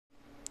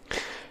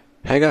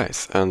Hey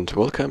guys, and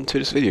welcome to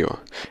this video.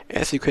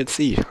 As you can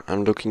see,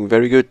 I'm looking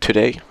very good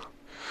today.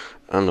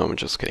 No, I'm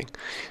just kidding.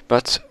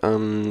 But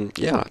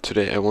yeah,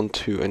 today I want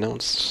to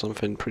announce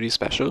something pretty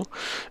special,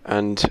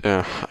 and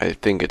I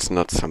think it's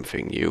not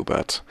something new,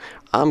 but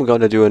I'm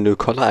gonna do a new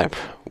collab.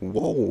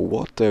 Whoa,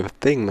 what a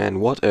thing, man!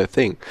 What a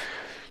thing!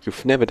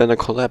 You've never done a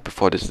collab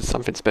before. This is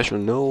something special.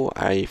 No,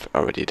 I've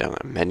already done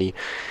many.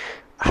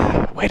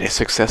 Were they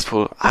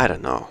successful? I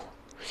don't know.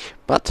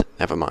 But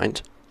never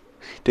mind.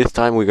 This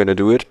time we're gonna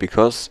do it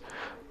because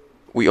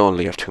we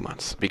only have 2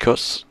 months.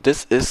 Because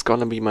this is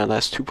gonna be my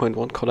last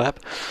 2.1 collab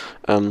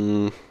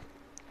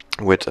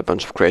with a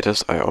bunch of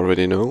creators I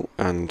already know,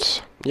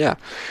 and yeah,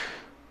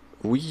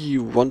 we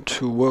want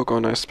to work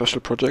on a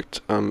special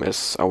project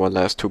as our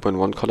last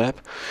 2.1 collab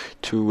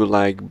to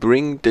like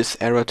bring this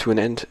era to an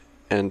end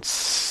and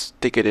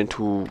stick it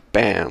into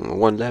bam,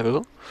 one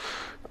level.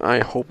 I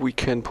hope we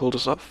can pull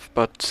this off,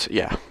 but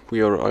yeah,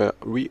 we are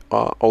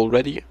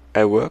already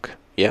at work.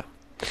 Yeah,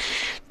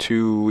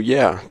 to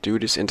do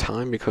this in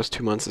time, because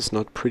 2 months is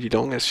not pretty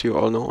long, as you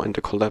all know, and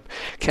the collab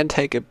can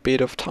take a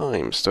bit of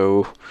time.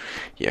 So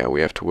yeah,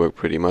 we have to work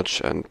pretty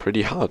much and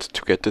pretty hard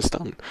to get this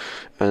done.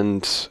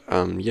 And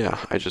yeah,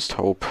 I just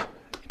hope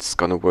it's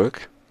gonna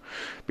work,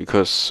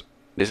 because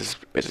this is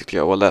basically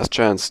our last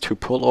chance to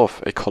pull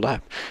off a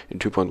collab in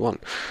 2.1.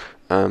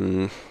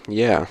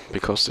 Yeah,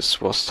 because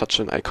this was such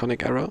an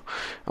iconic era,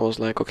 I was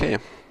like, okay,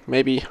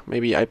 maybe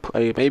I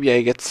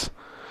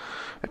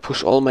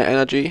push all my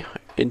energy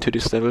into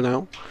this level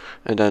now,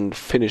 and then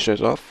finish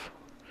it off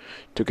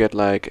to get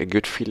like a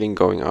good feeling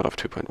going out of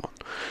 2.1.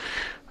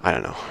 I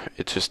don't know,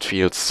 it just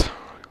feels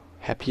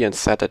happy and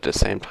sad at the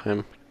same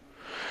time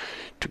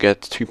to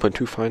get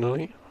 2.2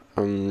 finally,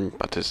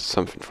 but this is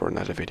something for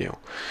another video.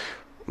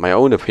 My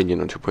own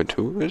opinion on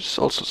 2.2 is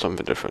also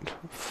something different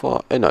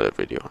for another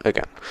video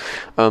again.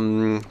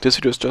 This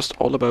video is just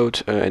all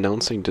about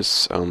announcing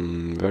this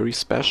very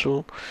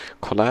special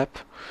collab,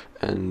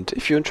 and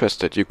if you're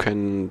interested, you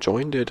can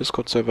join the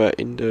Discord server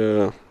in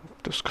the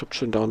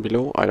description down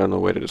below. I don't know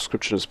where the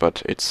description is,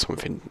 but it's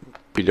something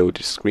below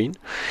the screen.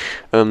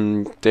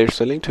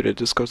 There's a link to the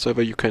Discord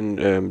server you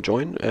can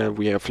join.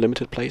 We have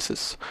limited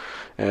places,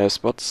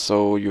 spots,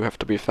 so you have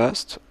to be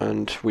fast,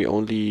 and we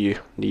only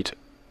need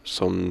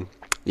some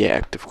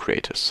active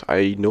creators.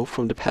 I know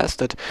from the past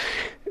that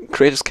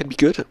creators can be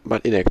good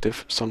but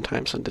inactive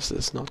sometimes, and this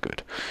is not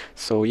good.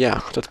 So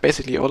yeah, that's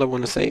basically all I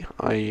want to say.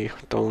 I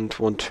don't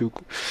want to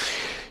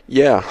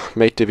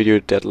make the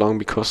video that long,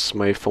 because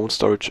my phone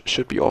storage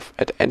should be off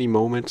at any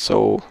moment,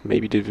 so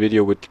maybe the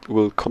video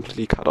will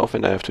completely cut off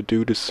and I have to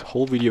do this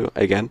whole video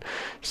again.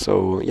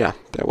 So yeah,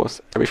 that was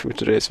everything for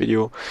today's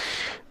video.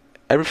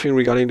 Everything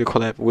regarding the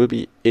collab will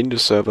be in the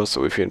server,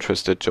 so if you're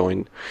interested,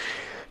 join.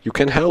 You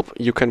can help,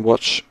 you can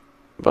watch,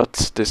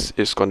 but this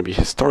is going to be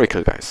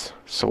historical, guys.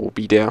 So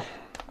be there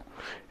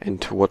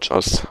and to watch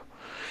us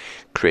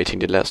creating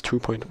the last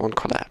 2.1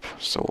 collab.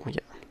 So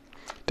yeah,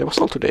 that was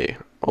all today.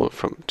 All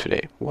from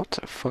today. What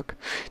the fuck?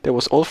 That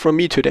was all from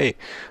me today.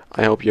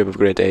 I hope you have a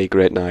great day,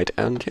 great night,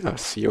 and yeah,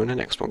 see you in the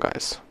next one,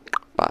 guys.